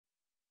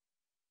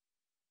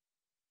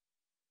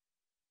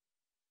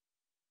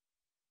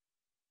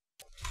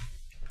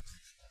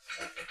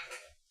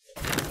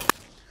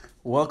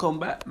Welcome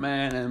back,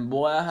 man. And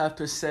boy, I have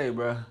to say,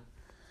 bro,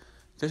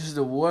 this is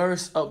the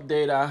worst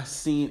update I've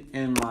seen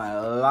in my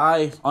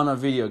life on a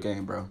video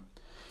game, bro.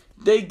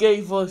 They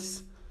gave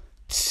us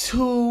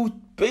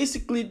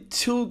basically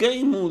two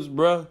game modes,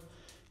 bro.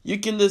 You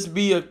can just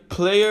be a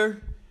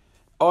player,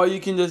 or you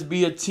can just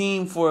be a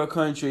team for a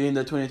country in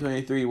the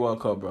 2023 World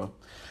Cup, bro.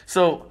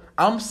 So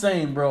I'm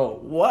saying, bro,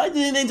 why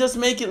didn't they just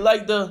make it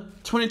like the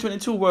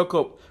 2022 World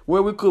Cup,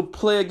 where we could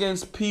play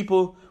against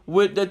people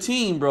with the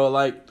team, bro?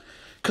 Like,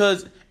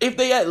 cause if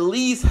they at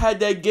least had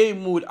that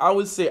game mood, I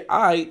would say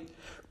alright.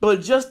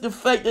 But just the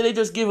fact that they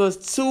just give us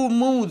two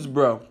moods,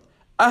 bro.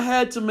 I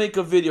had to make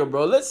a video,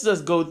 bro. Let's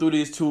just go through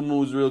these two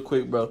moods real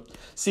quick, bro.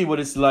 See what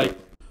it's like.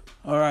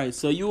 Alright,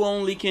 so you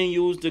only can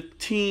use the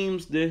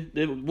teams, the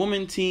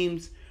women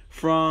teams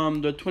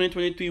from the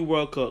 2023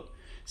 World Cup.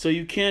 So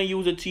you can't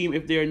use a team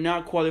if they are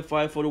not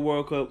qualified for the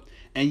World Cup,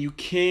 and you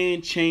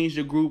can't change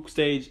the group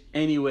stage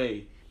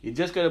anyway. You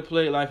just gotta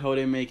play it like how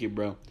they make it,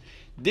 bro.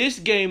 This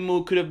game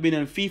mode could have been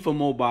on FIFA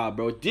Mobile,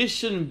 bro. This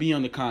shouldn't be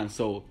on the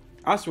console.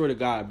 I swear to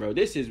God, bro.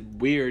 This is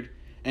weird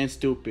and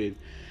stupid.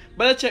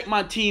 But let's check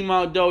my team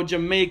out, though.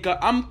 Jamaica.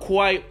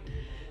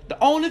 The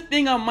only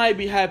thing I might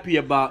be happy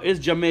about is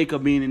Jamaica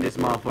being in this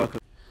motherfucker.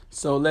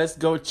 So let's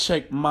go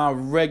check my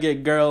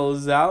reggae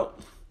girls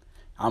out.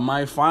 I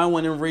might find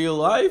one in real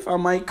life. I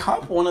might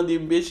cop one of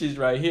them bitches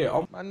right here.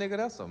 Oh, my nigga,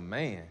 that's a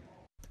man.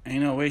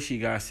 Ain't no way she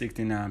got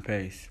 69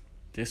 pace.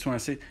 This one,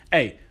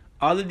 hey,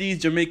 all of these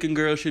Jamaican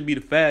girls should be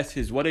the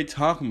fastest. What they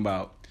talking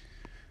about?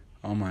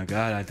 Oh my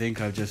God, I think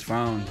I've just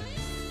found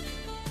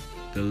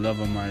the love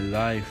of my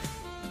life.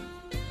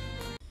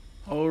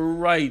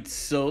 Alright,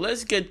 so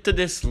let's get to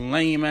this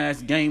lame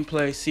ass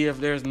gameplay. See if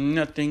there's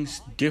nothing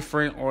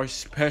different or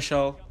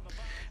special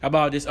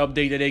about this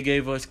update that they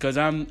gave us. Cause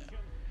I'm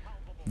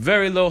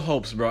very low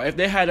hopes, bro. If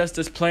they had us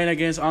just playing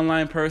against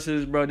online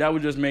persons, bro, that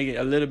would just make it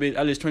a little bit,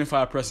 at least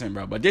 25%,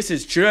 bro. But this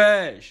is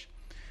trash.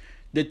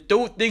 The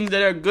two things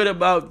that are good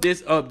about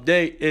this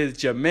update is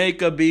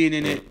Jamaica being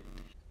in it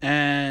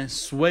and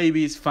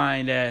Swaby's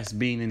fine ass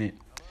being in it.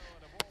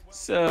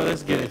 So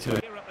let's get into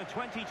it. Here at the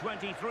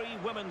 2023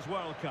 Women's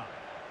World Cup,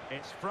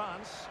 it's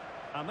France,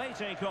 and they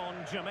take on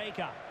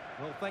Jamaica.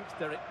 Well, thanks,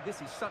 Derek.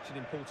 This is such an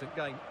important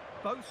game.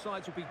 Both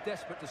sides will be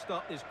desperate to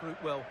start this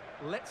group well.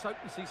 Let's hope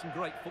we see some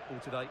great football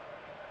today.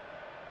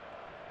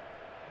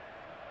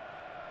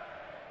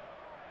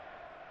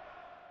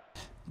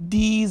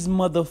 These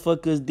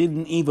motherfuckers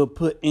didn't even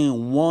put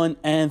in one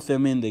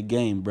anthem in the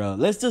game, bro.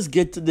 Let's just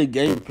get to the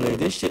gameplay.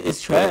 This shit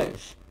is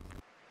trash.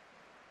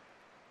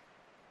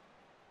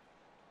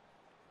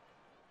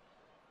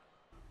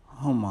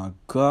 Oh my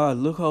God,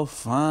 look how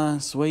fine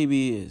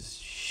Swaby is.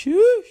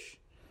 Shoosh.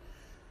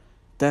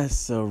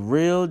 That's a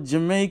real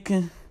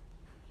Jamaican.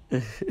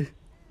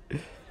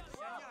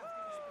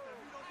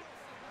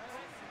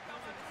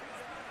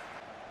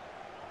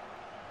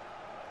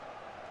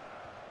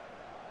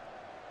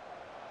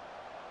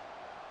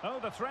 Oh,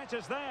 the threat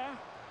is there.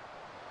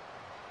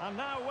 And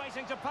now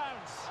waiting to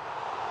pounce.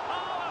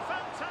 Oh, a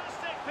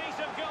fantastic piece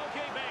of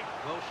goalkeeping.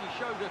 Well, she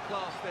showed her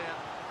class there.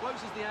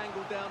 Closes the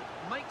angle down,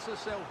 makes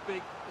herself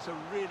big. It's a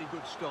really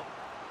good stop.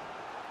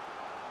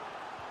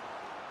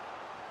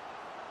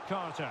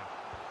 Carter.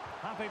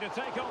 Happy to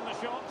take on the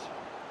shot.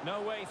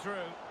 No way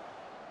through.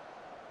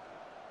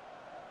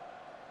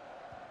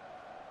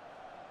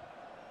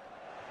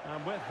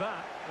 And with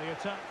that, the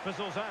attack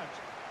fizzles out.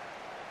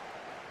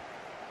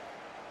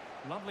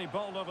 Lovely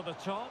ball over the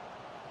top.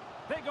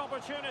 Big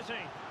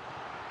opportunity.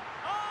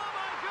 Oh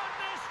my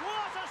goodness,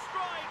 what a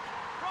strike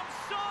from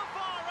so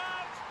far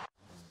out.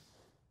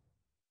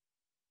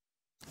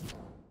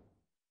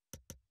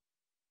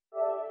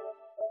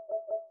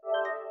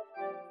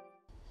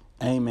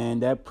 Hey man,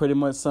 that pretty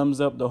much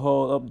sums up the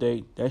whole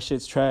update. That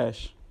shit's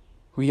trash.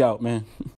 We out, man.